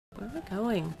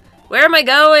going? Where am I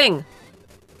going?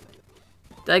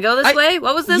 Did I go this way?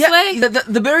 What was this way?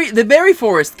 The berry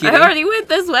forest, Kitty. I already went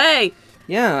this way.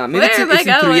 Yeah, maybe it's in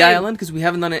 3 Island, because we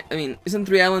haven't done it. I mean, isn't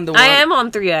 3 Island the one? I am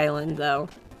on 3 Island, though.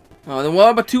 Oh, then what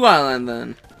about 2 Island,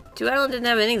 then? 2 Island didn't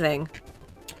have anything.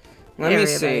 Let me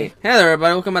see. Hey there,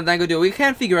 everybody. Welcome to Dango Duo. We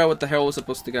can't figure out what the hell we're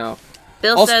supposed to go.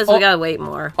 Bill says we gotta wait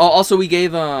more. Also, we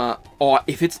gave, oh,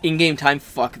 if it's in-game time,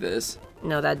 fuck this.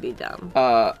 No, that'd be dumb.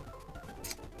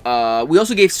 We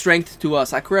also gave strength to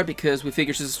Sakura because we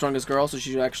figure she's the strongest girl, so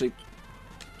she should actually...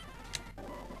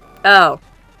 Oh.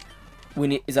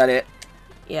 Is that it?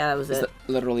 Yeah, that was it. Is that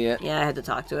literally it? Yeah, I had to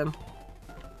talk to him.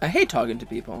 I hate talking to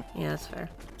people. Yeah, that's fair.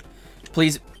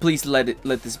 Please let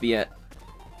this be it.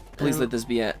 Please let this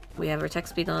be it. We have our tech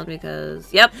speed on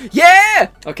because... Yep! Yeah!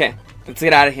 Okay, let's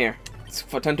get out of here. It's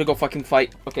time to go fucking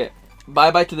fight. Okay,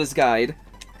 bye-bye to this guide.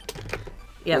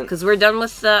 Yeah, because we're done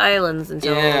with the islands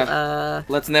until,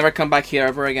 let's never come back here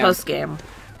ever again. Post-game.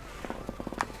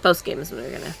 Post-game is when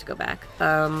we're gonna have to go back.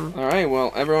 Alright,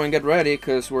 well, everyone get ready,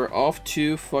 because we're off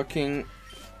to fucking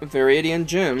Viridian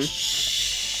Gym.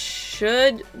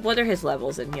 What are his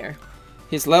levels in here?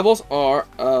 His levels are,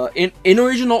 in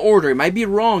original order, it might be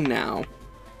wrong now.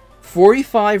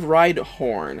 45 Ride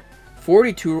Horn,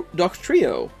 42 Doc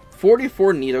Trio,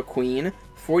 44 Nido Queen,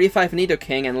 45 Nido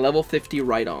King, and level 50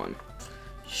 Ride On.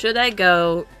 Should I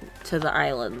go to the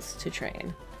islands to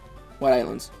train? What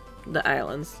islands? The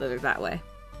islands that are that way.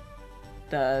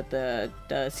 The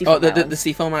seafoam islands. The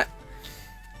seafoam.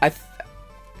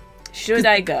 Should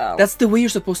I go? That's the way you're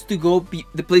supposed to go.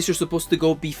 The place you're supposed to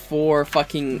go before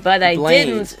fucking. But I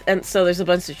didn't, and so there's a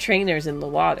bunch of trainers in the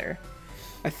water.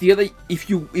 I feel that if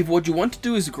what you want to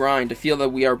do is grind, I feel that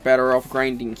we are better off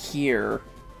grinding here.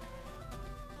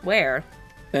 Where?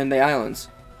 Than the islands.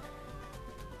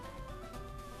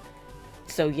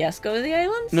 So yes, go to the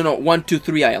islands? No, 1, 2,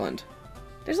 3 Island.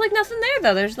 There's like nothing there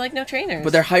though. There's like no trainers.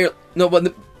 But they're higher. No,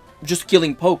 but just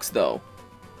killing pokes though.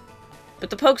 But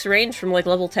the pokes range from like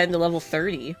level 10 to level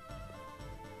 30.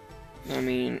 I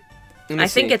mean, I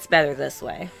think it's better this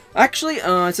way. Actually,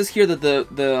 it says here that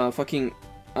the fucking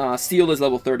steel is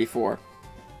level 34.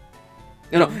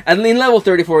 No, and in level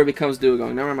 34 it becomes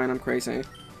Dugong. Never mind, I'm crazy.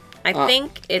 I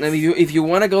think it's. If you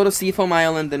want to go to Seafoam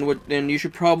Island, then you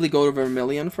should probably go to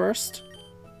Vermilion first.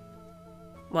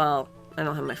 Well, I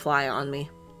don't have my fly on me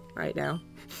right now.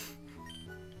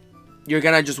 You're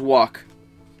gonna just walk.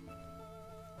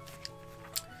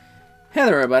 Hey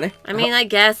there, everybody. I mean, I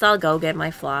guess I'll go get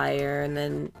my flyer and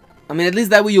then... I mean, at least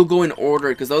that way you'll go in order,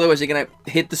 because otherwise you're gonna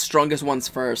hit the strongest ones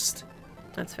first.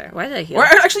 That's fair. Why did I heal? Or,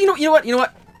 actually, you know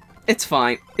what? It's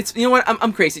fine. You know what?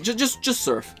 I'm crazy. Just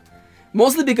surf.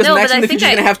 Mostly because Max in the future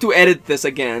is gonna have to edit this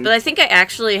again. But I think I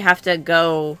actually have to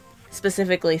go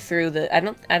specifically through the...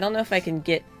 I don't know if I can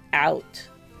get out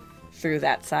through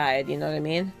that side. You know what I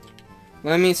mean?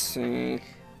 Let me see.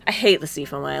 I hate the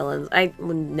Seafoam Islands. I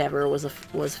never was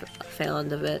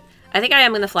fond of it. I think I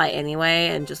am gonna fly anyway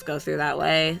and just go through that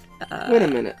way. Wait a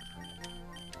minute.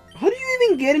 How do you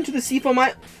even get into the Seafoam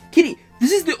Island? Kitty,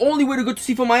 this is the only way to go to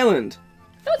Seafoam Island.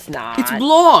 No, it's not. It's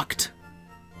blocked.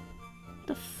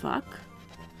 The fuck?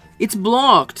 It's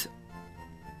blocked.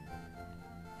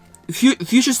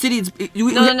 Fuchsia City.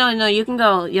 No. You can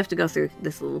go. You have to go through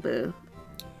this little bit of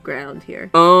ground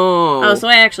here. Oh, so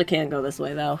I actually can go this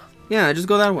way though. Yeah, just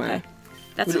go that way.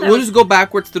 Okay. We'll just go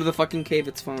backwards through the fucking cave,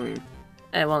 it's fine.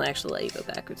 I won't actually let you go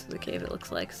backwards through the cave, it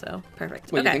looks like, so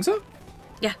perfect. Wait, you think so?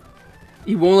 Yeah.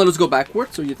 You won't let us go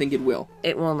backwards, or you think it will?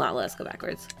 It will not let us go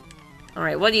backwards.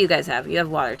 Alright, what do you guys have? You have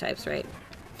water types, right?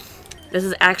 This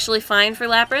is actually fine for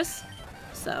Lapras,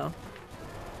 so...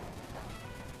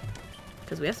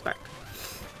 Because we have Spark.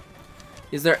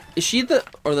 Is she the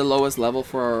lowest level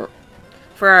for our...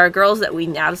 For our girls that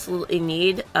we absolutely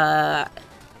need,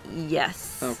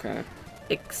 yes. Okay.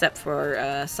 Except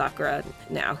for Sakura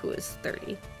now, who is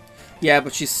 30. Yeah,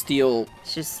 but she's steel.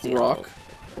 She's steel.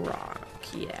 Rock.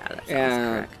 Yeah, that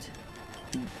sounds correct.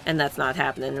 And that's not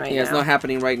happening right now. Yeah, it's not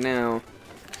happening right now.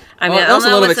 I mean, I don't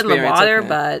know what's in the water,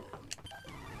 but...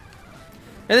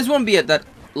 And this won't be that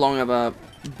long of a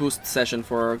boost session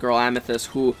for our girl Amethyst,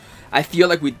 who I feel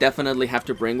like we definitely have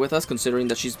to bring with us, considering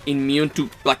that she's immune to,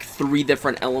 like, 3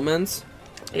 different elements.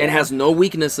 Yeah. And has no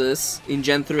weaknesses in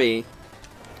Gen 3.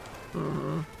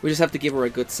 We just have to give her a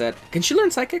good set. Can she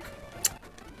learn Psychic?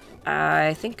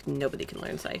 I think nobody can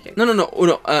learn Psychic. No.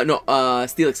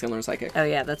 Steelix can learn Psychic. Oh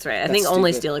yeah, that's right. I think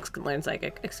only Steelix can learn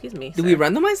Psychic. Excuse me. Did we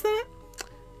randomize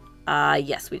that?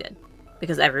 Yes, we did.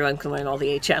 Because everyone can learn all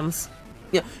the HMs.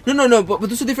 Yeah. No. But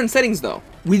those are different settings, though.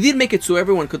 We did make it so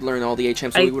everyone could learn all the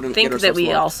HMs, so we wouldn't get ourselves I think that we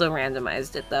locked. also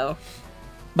randomized it, though.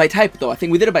 By type, though. I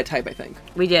think we did it by type, I think.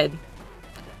 We did.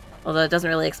 Although it doesn't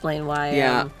really explain why.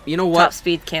 Yeah, you know what? Top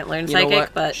speed can't learn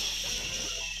psychic, but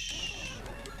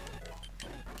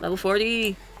level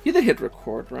 40. You did hit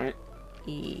record, right?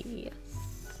 Yes.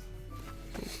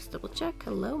 Just double check.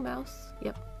 Hello, mouse.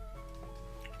 Yep.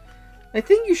 I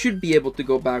think you should be able to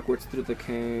go backwards through the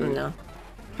cave. No.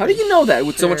 How do you know that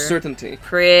with so much certainty?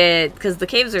 Because the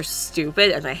caves are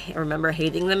stupid, and I remember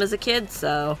hating them as a kid,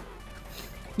 so...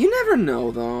 You never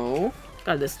know, though.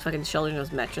 God, this fucking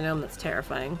Sheldon-Nose metronome, that's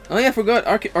terrifying. Oh yeah, I forgot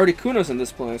Articuno's in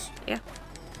this place. Yeah.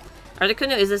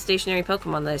 Articuno is a stationary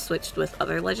Pokemon that I switched with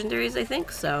other legendaries, I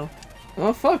think, so...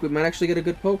 Oh fuck, we might actually get a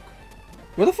good poke.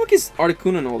 Where the fuck is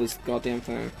Articuno in all this goddamn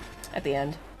thing? At the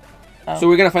end. Oh. So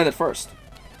we're gonna find it first.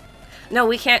 No,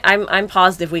 we can't. I'm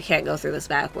positive we can't go through this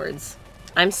backwards.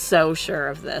 I'm so sure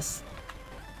of this.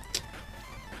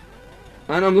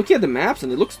 I know, I'm looking at the maps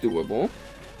and it looks doable.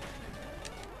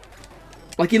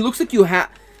 Like, it looks like you have...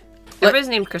 Like, Everybody's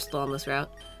named Crystal on this route.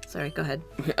 Sorry, go ahead.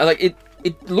 Okay, like,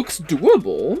 it looks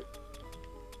doable.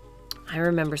 I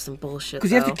remember some bullshit,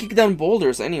 because you have to kick down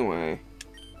boulders anyway.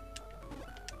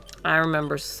 I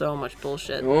remember so much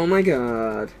bullshit. Oh my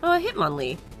god. Oh, a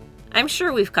Hitmonlee. I'm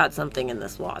sure we've caught something in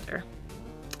this water.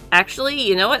 Actually,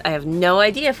 you know what? I have no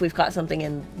idea if we've caught something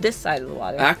in this side of the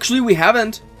water. Actually, we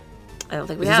haven't. I don't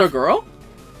think we have. have. Is this our girl?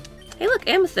 Hey, look,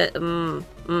 Amethyst.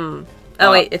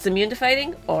 Oh, wait, it's immune to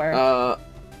fighting? Or...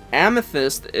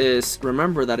 Amethyst is...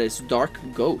 Remember that it's Dark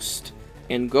Ghost.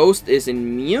 And Ghost is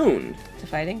immune... To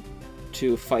fighting?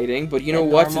 To fighting. But you know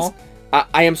what?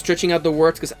 I am stretching out the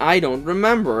words because I don't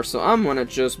remember. So I'm gonna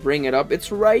just bring it up.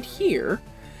 It's right here.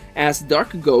 As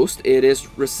Dark Ghost, it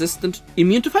is resistant...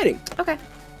 Immune to fighting. Okay.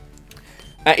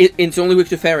 It's only weak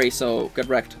to fairy, so get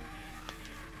wrecked.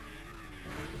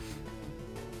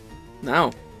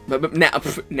 Now. But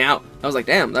now. I was like,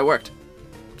 damn, that worked.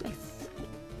 Nice.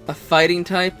 A fighting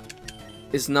type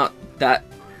is not that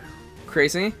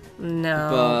crazy.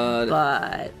 No,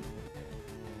 but...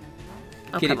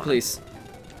 Oh, Kitty, please.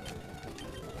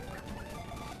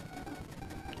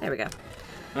 There we go.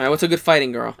 Alright, what's a good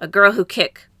fighting girl? A girl who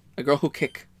kick. A girl who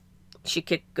kick. She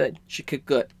kick good. She kick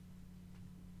good.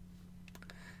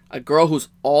 A girl who's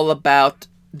all about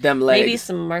them legs. Maybe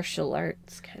some martial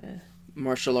arts kind of.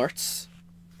 Martial arts?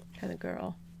 Kind of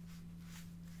girl.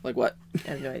 Like what?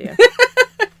 I have no idea.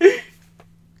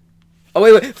 Oh,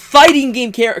 wait. Fighting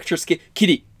game characters.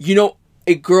 Kitty, you know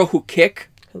a girl who kick?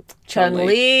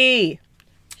 Chun-Li.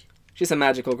 She's a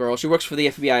magical girl. She works for the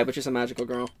FBI, but she's a magical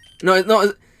girl.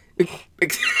 No.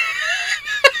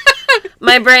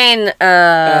 My brain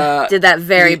did that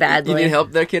very badly. You need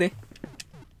help there, Kitty?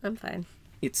 I'm fine.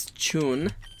 It's Chun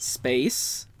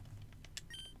space.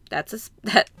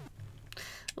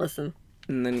 Listen.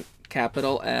 And then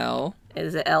capital L.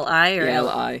 Is it L-I or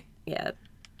L-I? Yeah.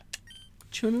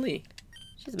 Chun-Li.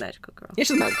 She's a magical girl. Yeah,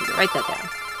 she's a magical girl. Write that down.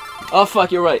 Oh,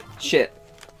 fuck, you're right. Shit.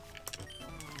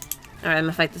 Alright, I'm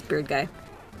gonna fight this bird guy.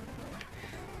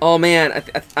 Oh, man.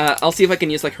 I'll see if I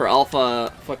can use, like, her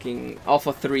Alpha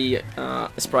 3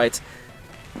 sprites.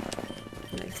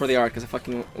 Nice. For the art, because I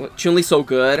fucking... Chun-Li's so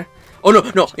good. Oh,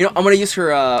 no. You know, I'm gonna use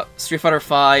her Street Fighter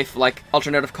 5, like,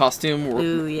 alternative costume.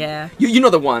 Ooh, yeah. You know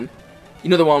the one.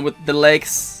 You know the one with the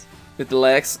legs. With the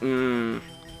legs. With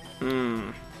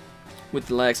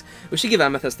the legs. We should give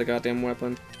Amethyst the goddamn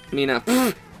weapon. Mina.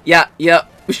 Yeah.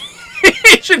 We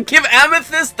should give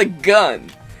Amethyst the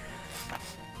gun.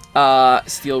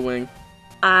 Steel Wing.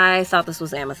 I thought this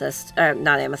was Amethyst.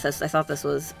 Not Amethyst. I thought this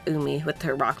was Umi with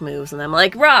her rock moves, and I'm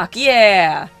like, rock,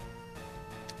 yeah!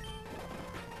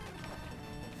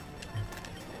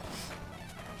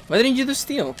 Why didn't you do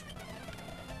Steel?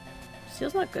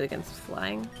 Steel's not good against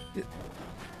flying.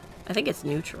 I think it's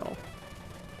neutral.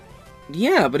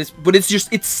 Yeah, but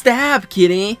it's stab,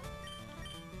 kitty.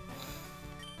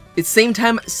 It's same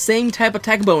type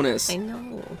attack bonus. I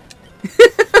know.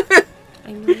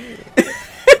 I know.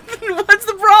 What's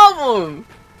the problem?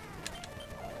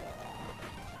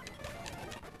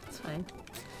 It's fine.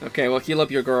 Okay, well, heal up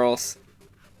your girls.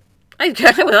 I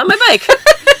went on my bike.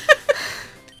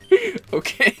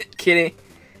 Okay, kitty.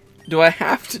 Do I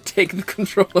have to take the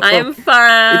controller? I'm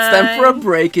fine. It's time for a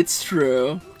break, it's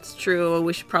true. It's true.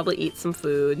 We should probably eat some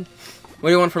food. What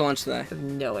do you want for lunch today? I have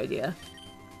no idea.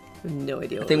 I have no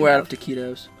idea. I think we're out of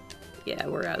taquitos. Yeah,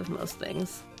 we're out of most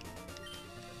things.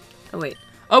 Oh, wait.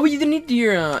 Oh, but you didn't need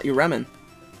your ramen.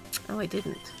 Oh, I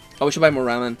didn't. Oh, we should buy more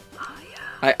ramen. Oh, yeah.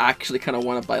 I actually kind of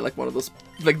want to buy, like, one of those,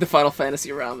 like, the Final Fantasy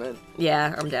ramen.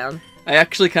 Yeah, I'm down. I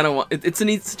actually kind of want... It's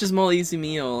such a small, easy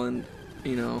meal, and,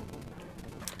 you know...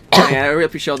 Man, I really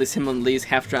appreciate all these Hitmonlees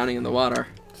half drowning in the water.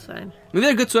 It's fine. Maybe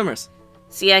they're good swimmers.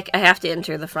 See, I have to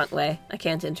enter the front way. I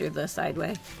can't enter the side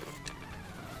way.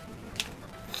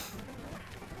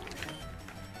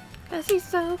 'Cause he's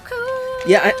so cool.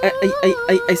 Yeah,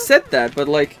 I said that, but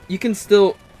like you can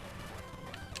still.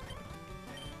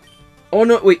 Oh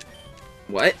no! Wait,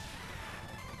 what?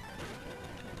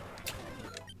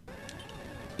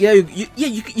 Yeah,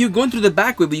 you're going through the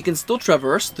back way, but you can still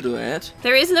traverse through it.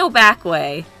 There is no back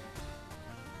way.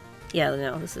 Yeah,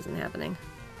 no, this isn't happening.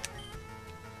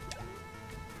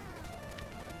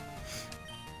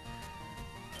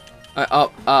 I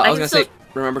was gonna say,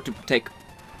 remember to take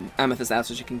Amethyst out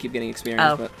so she can keep getting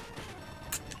experience, but...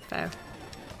 Fair.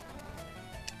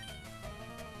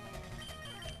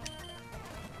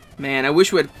 Man, I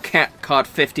wish we had caught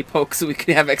 50 pokes so we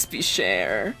could have XP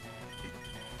share.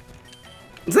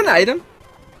 Is that an item?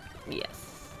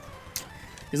 Yes.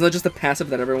 Isn't that just a passive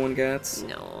that everyone gets?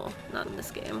 No, not in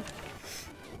this game.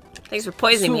 Thanks for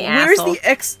poisoning me, where's asshole.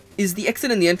 Is the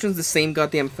exit and the entrance the same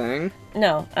goddamn thing?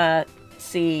 No,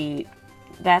 see,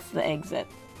 that's the exit.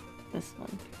 This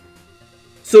one.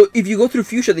 So if you go through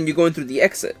Fuchsia, then you're going through the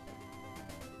exit.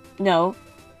 No,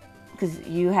 because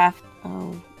you have.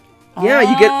 Oh. Yeah,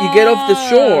 you get off the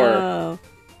shore.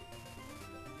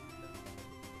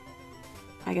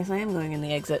 I guess I am going in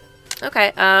the exit.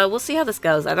 Okay, we'll see how this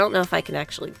goes. I don't know if I can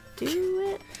actually do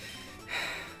it.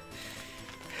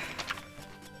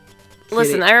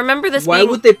 Listen, I remember this Why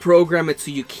would they program it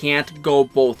so you can't go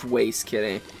both ways,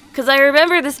 Kitty? Because I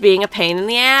remember this being a pain in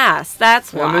the ass.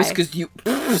 That's why. It's because you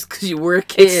were a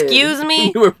kid. Excuse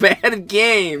me? You were bad at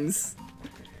games.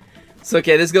 So,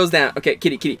 okay, this goes down. Okay,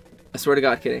 Kitty. I swear to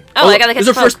God, Kitty. Oh, I gotta catch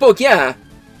There's our first poke, yeah.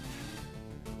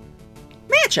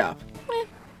 Matchup.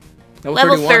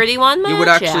 Level 31 Machamp. You would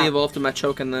actually evolve to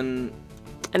Machoke and then...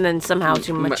 And then somehow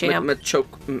to Machamp.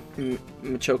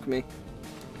 Machoke me.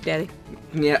 Daddy.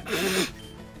 Yeah. I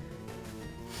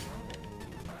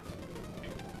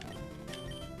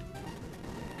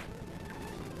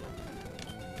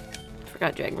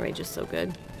forgot Dragon Rage is so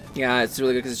good. Yeah, it's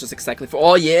really good because it's just exactly for...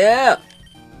 Oh, yeah!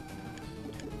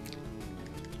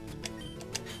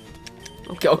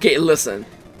 Okay, listen.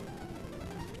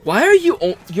 Why are you...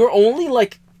 You're only,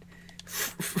 like...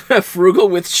 frugal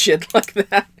with shit like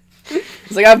that.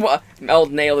 It's like I'll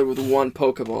nail it with one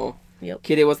Pokeball. Yep.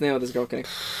 Kitty, what's the name of this girl? Kidding.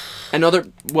 Another.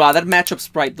 Wow, that matchup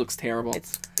sprite looks terrible.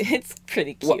 It's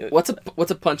pretty cute. What's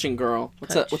a punching girl?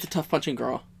 What's a tough punching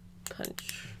girl?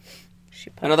 Punch.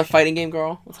 Another fighting game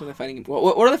girl. What's another fighting game?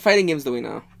 What other fighting games do we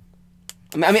know?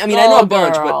 I mean, I know a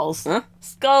bunch, but huh?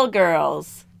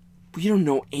 Skullgirls. You don't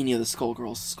know any of the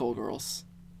Skullgirls.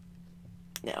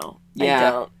 No. Yeah.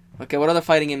 I don't. Okay, what other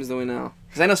fighting games do we know?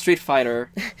 Because I know Street Fighter.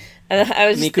 I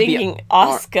was just thinking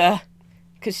Asuka,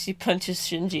 because she punches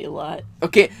Shinji a lot.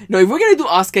 Okay, no, if we're gonna do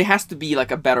Asuka, it has to be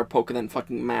like a better poke than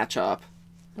fucking Matchup.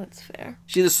 That's fair.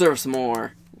 She deserves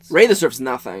more. Ray deserves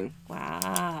nothing.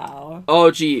 Wow.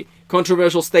 Oh, gee.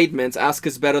 Controversial statements.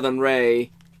 Asuka's better than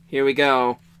Ray. Here we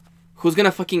go. Who's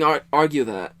gonna fucking argue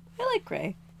that? I like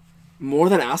Ray. More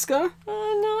than Asuka? No,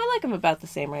 I like him about the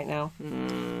same right now.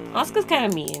 Asuka's kind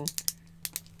of mean.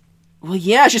 Well,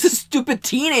 yeah, she's a stupid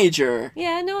teenager.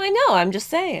 Yeah, no, I know. I'm just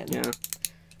saying. Yeah.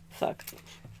 Fuck.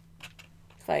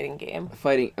 Fighting game.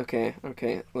 Fighting. Okay.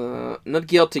 Not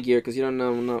Guilty Gear, because you don't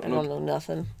know. I don't know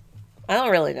nothing. I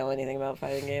don't really know anything about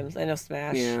fighting games. I know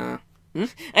Smash. Yeah.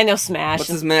 I know Smash.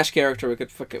 What's a Smash character we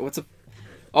could fucking... What's a...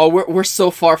 Oh, we're so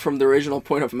far from the original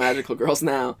point of Magical Girls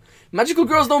now. Magical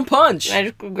Girls don't punch!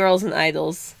 Magical Girls and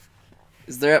Idols.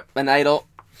 Is there an idol?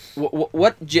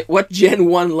 What Gen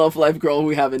 1 Love Life girl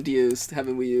haven't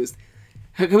we used?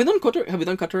 Have we done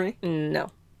Kotori?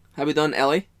 No. Have we done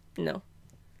Ellie? No.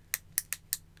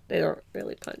 They don't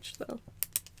really punch, though.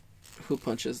 Who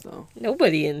punches, though?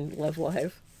 Nobody in Love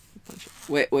Life.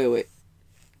 Wait.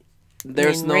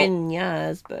 There's no...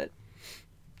 Rin-Yas, but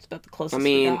it's about the closest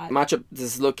we got. Matchup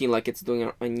is looking like it's doing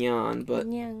a Nyan, but...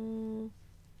 Nyang.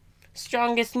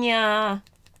 Strongest Nya.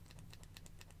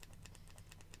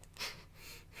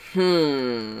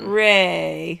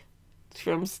 Ray.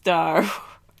 From Star.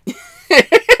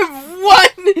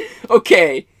 What?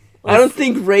 Okay. I don't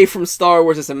think Ray from Star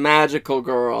Wars is a magical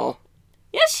girl.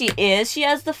 Yes, she is. She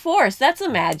has the Force. That's a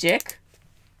magic.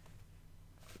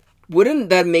 Wouldn't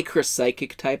that make her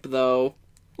psychic type, though?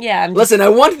 Yeah. Listen, I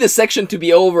wanted this section to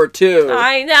be over, too.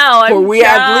 I know, but we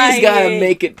at least gotta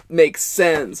make it make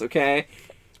sense, okay?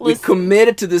 Listen. We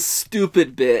committed to this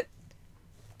stupid bit.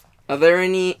 Are there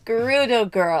any... Gerudo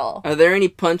girl. Are there any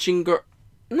punching girl...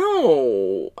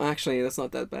 No! Actually, that's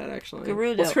not that bad, actually.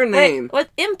 Gerudo. What's her name? What?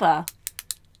 Impa.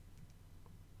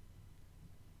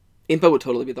 Impa would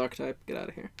totally be dark type. Get out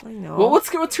of here. I know. Well, what's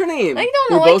her name? I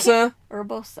don't know.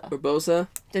 Urbosa?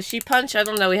 Does she punch? I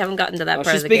don't know. We haven't gotten to that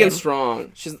part of the game. She's big and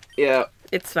strong. Yeah.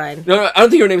 It's fine. No, I don't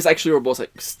think her name is actually Urbosa.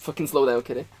 Fucking slow down,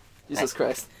 Kitty. Jesus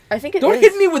Christ. I think it Don't is.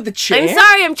 hit me with the chair. I'm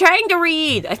sorry, I'm trying to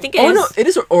read. I think it is. Oh, no, it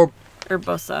is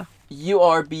Urbosa.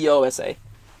 Urbosa.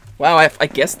 Wow, I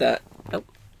guessed that. Oh.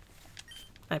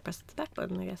 I pressed the back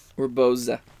button, I guess.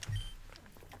 Urbosa.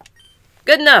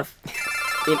 Good enough.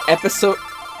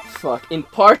 In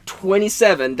part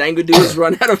 27, Dango Duo has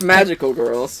run out of magical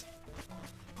girls.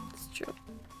 It's true.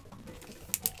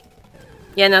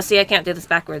 Yeah, no, see, I can't do this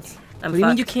backwards. What do you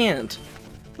mean you can't?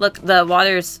 Look, the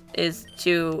water is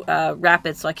too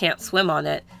rapid, so I can't swim on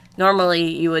it. Normally,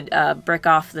 you would brick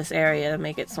off this area to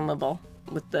make it swimmable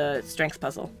with the strength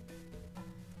puzzle.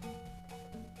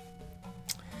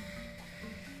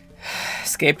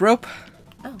 Escape rope?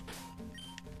 Oh.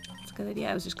 That's a good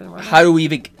idea. I was just going to run How do we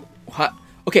even...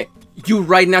 Okay, you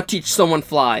right now teach someone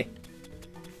fly.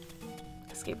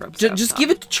 Escape rope. Just give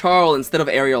it to Charles instead of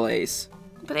Aerial Ace.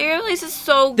 But Aerial Ace is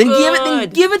so Then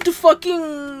good. give it to fucking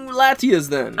Latias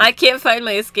then. I can't find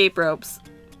my escape ropes.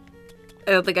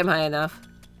 I don't think I'm high enough.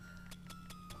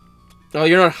 Oh,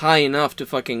 you're not high enough to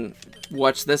fucking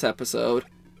watch this episode.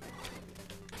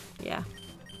 Yeah.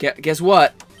 Guess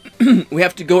what? we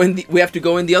have to go in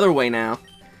the other way now.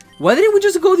 Why didn't we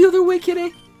just go the other way,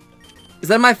 Kitty? Is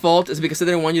that my fault? Is it because I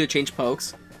didn't want you to change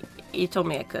pokes? You told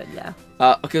me I could, yeah.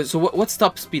 Okay, so what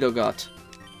stop Speedo got?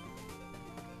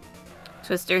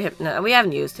 Twister, we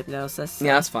haven't used hypnosis. So.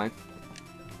 Yeah, that's fine.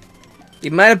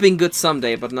 It might have been good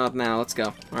someday, but not now. Let's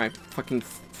go. Alright, fucking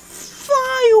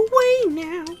fly away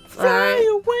now. Fly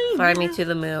away Fly now. me to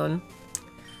the moon.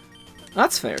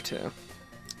 That's fair, too.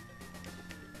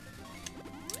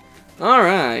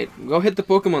 Alright, go hit the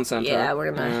Pokemon Center. Yeah,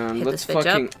 we're gonna hit let's this bitch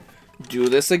fucking up. do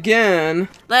this again.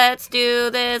 Let's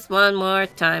do this one more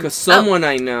time. Because someone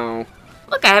I know...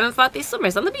 Look, I haven't fought these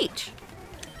swimmers on the beach.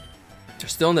 They're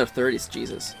still in their 30s,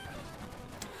 Jesus.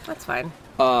 That's fine.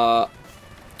 I'll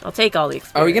take all the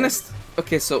experience. Are we gonna...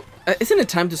 Okay, so... isn't it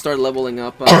time to start leveling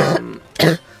up Top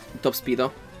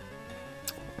Speedo?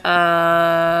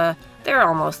 They're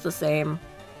almost the same.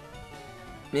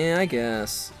 Yeah, I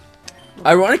guess.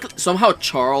 Ironically, somehow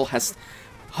Charles has...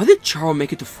 How did Charles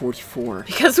make it to 44?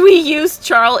 Because we used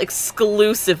Charles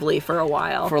exclusively for a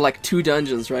while. For like 2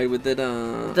 dungeons, right? We did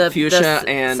Fuchsia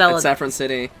and Saffron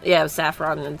City. Yeah,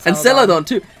 Saffron and Celadon. And Celadon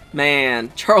too.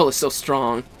 Man, Charles is so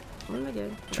strong. What am I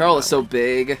doing? Charles is so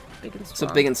big. Big and strong.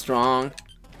 So big and strong.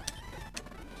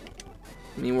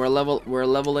 I mean, we're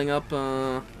leveling up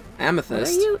Amethyst. Where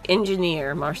are you?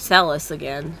 Engineer Marcellus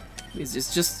again.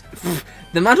 It's just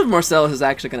the amount of Marcellus is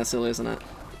actually kind of silly, isn't it?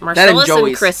 Marcellus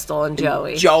and Crystal and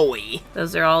Joey. Joey.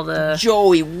 Those are all the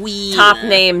Joey top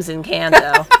names in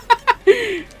Kanto.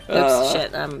 Oops,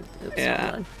 shit. Oops,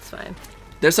 yeah. It's fine.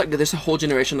 There's a whole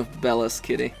generation of Bellas,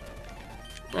 Kitty.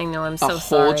 I know. I'm so a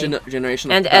sorry. whole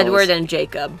generation of and Bellas. Edward and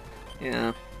Jacob.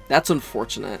 Yeah, that's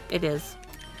unfortunate. It is.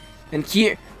 And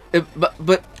here,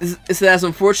 but is it as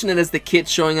unfortunate as the kid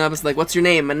showing up? It's like, what's your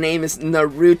name? My name is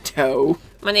Naruto.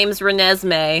 My name is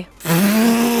Renesmee.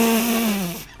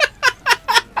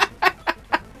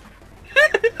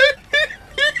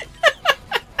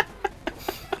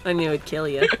 I knew it'd kill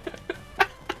you.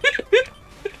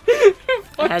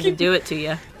 I had to do it to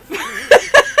you.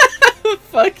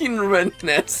 Fucking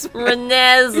Renesmee.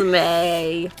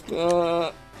 Renesmee.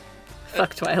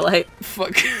 Fuck Twilight.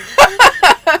 Fuck.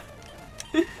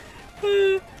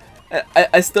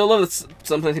 I still love that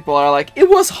sometimes people are like, it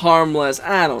was harmless.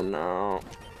 I don't know.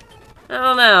 I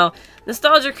don't know.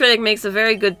 Nostalgia Critic makes a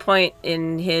very good point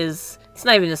in his... It's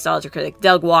not even Nostalgia Critic.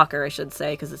 Doug Walker, I should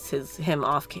say, because it's him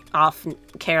off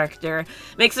character.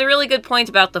 Makes a really good point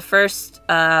about the first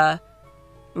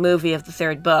movie of the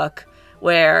third book,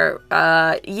 where,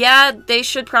 yeah, they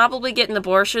should probably get an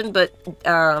abortion, but,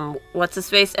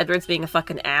 what's-his-face? Edward's being a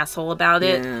fucking asshole about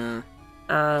it. Yeah.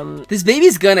 This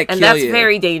baby's gonna kill you. And that's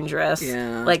very dangerous.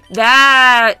 Yeah. Like,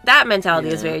 that mentality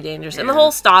is very dangerous. And the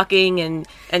whole stalking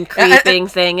and creeping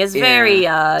thing is very,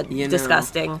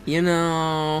 disgusting. You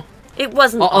know... It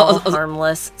wasn't all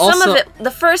harmless. Some of it,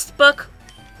 the first book,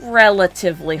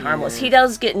 relatively harmless. He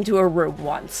does get into her room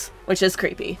once, which is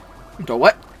creepy. The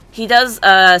what? He does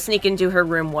sneak into her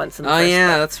room once in the first book,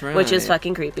 that's right. which is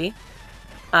fucking creepy.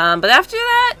 But after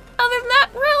that, other than that,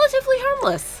 relatively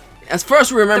harmless. As far as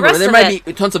we remember, there might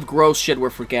be tons of gross shit we're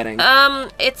forgetting.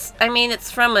 It's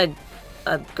from a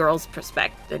girl's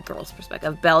perspective,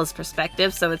 Bella's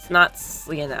perspective, so it's not,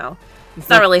 you know... It's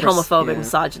not really homophobic,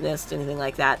 misogynist, anything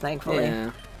like that, thankfully.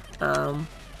 Yeah.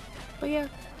 But yeah,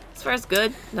 as far as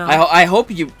good, no. I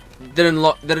hope you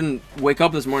didn't wake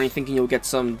up this morning thinking you'll get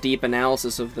some deep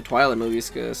analysis of the Twilight movies,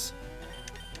 because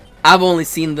I've only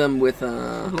seen them with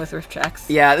riff tracks.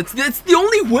 Yeah, it's the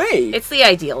only way. It's the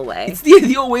ideal way. It's the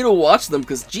ideal way to watch them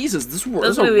because Jesus, those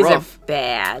movies rough. are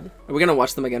bad. Are we gonna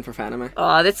watch them again for Fanime?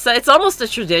 Oh, it's almost a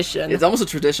tradition. It's almost a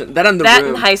tradition. That and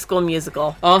and High School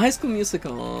Musical. Oh, High School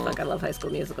Musical. Fuck, I love High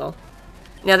School Musical.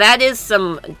 Now that is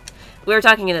some. We were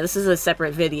talking this is a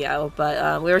separate video,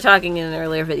 but we were talking in an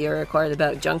earlier video recorded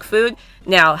about junk food.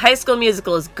 Now, High School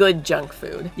Musical is good junk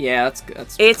food. Yeah, that's good.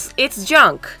 It's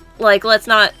junk. Like, let's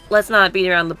not beat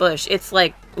around the bush. It's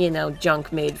like,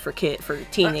 junk made for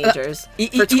teenagers.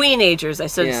 For tweenagers, I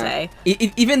should say.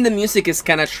 Even the music is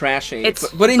kind of trashy,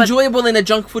 but enjoyable in a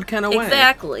junk food kind of way.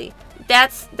 Exactly.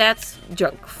 That's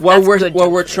junk. What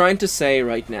we're trying to say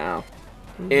right now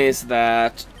is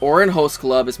that Ouran Host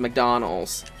Club is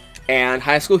McDonald's, and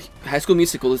High School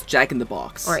Musical is Jack in the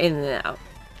Box. Or In-N-Out.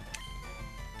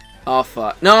 Oh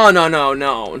fuck! No.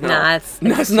 Nah,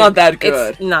 it's not that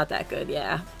good. It's not that good.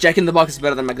 Yeah. Jack in the Box is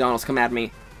better than McDonald's. Come at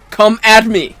me,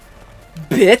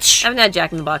 bitch! I haven't had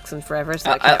Jack in the Box in forever,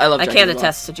 so I love. I can't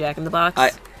attest to Jack in the Box.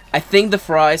 I think the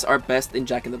fries are best in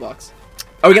Jack in the Box.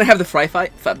 Are we gonna have the fry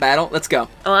battle? Let's go.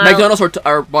 Well, McDonald's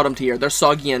are bottom tier. They're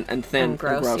soggy and thin. And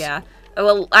gross. Yeah.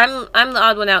 Well, I'm the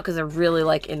odd one out because I really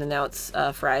like In-N-Out's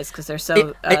fries because they're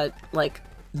so like.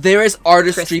 There is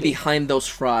artistry crispy behind those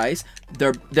fries.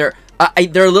 They're a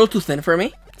little too thin for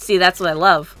me. See, that's what I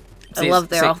love. They're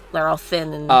all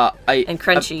thin and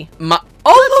crunchy.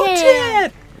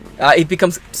 Low-Ted! It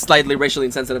becomes slightly racially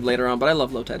insensitive later on, but I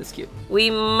love Low-Ted. It's cute. We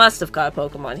must have caught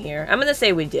Pokemon here. I'm gonna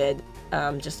say we did,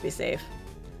 just to be safe.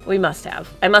 We must have.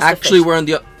 I must have. Actually, we're on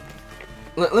the.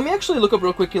 Let me actually look up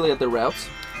real quickly at the routes.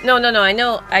 No. I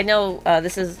know.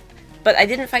 This is. But I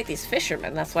didn't fight these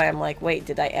fishermen. That's why I'm like, wait,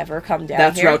 did I ever come down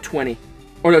That's here? Route 20.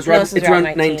 Or no, it's Route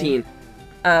 19.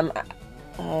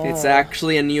 It's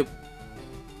actually a new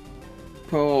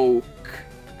poke.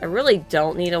 I really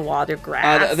don't need a water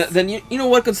grass. Then you know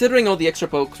what? Considering all the extra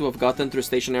pokes we've gotten through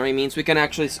stationary means, we can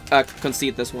actually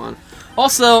concede this one.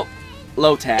 Also,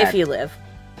 Low-Ted. If you live.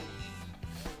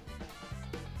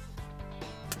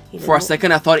 For a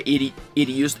second, I thought it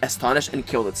used Astonish and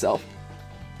killed itself.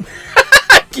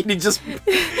 He just... he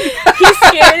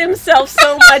scared himself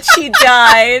so much he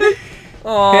died.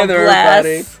 Oh, hey there, bless.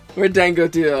 everybody. We're Dango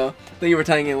Duo. Thank you for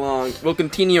tagging along. We'll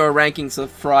continue our rankings of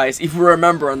fries if we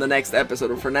remember on the next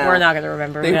episode. Or for now, we're not going to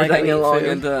remember. Thank you for tagging along,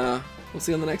 and we'll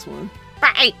see you on the next one.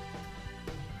 Bye!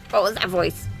 What was that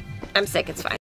voice? I'm sick, it's fine.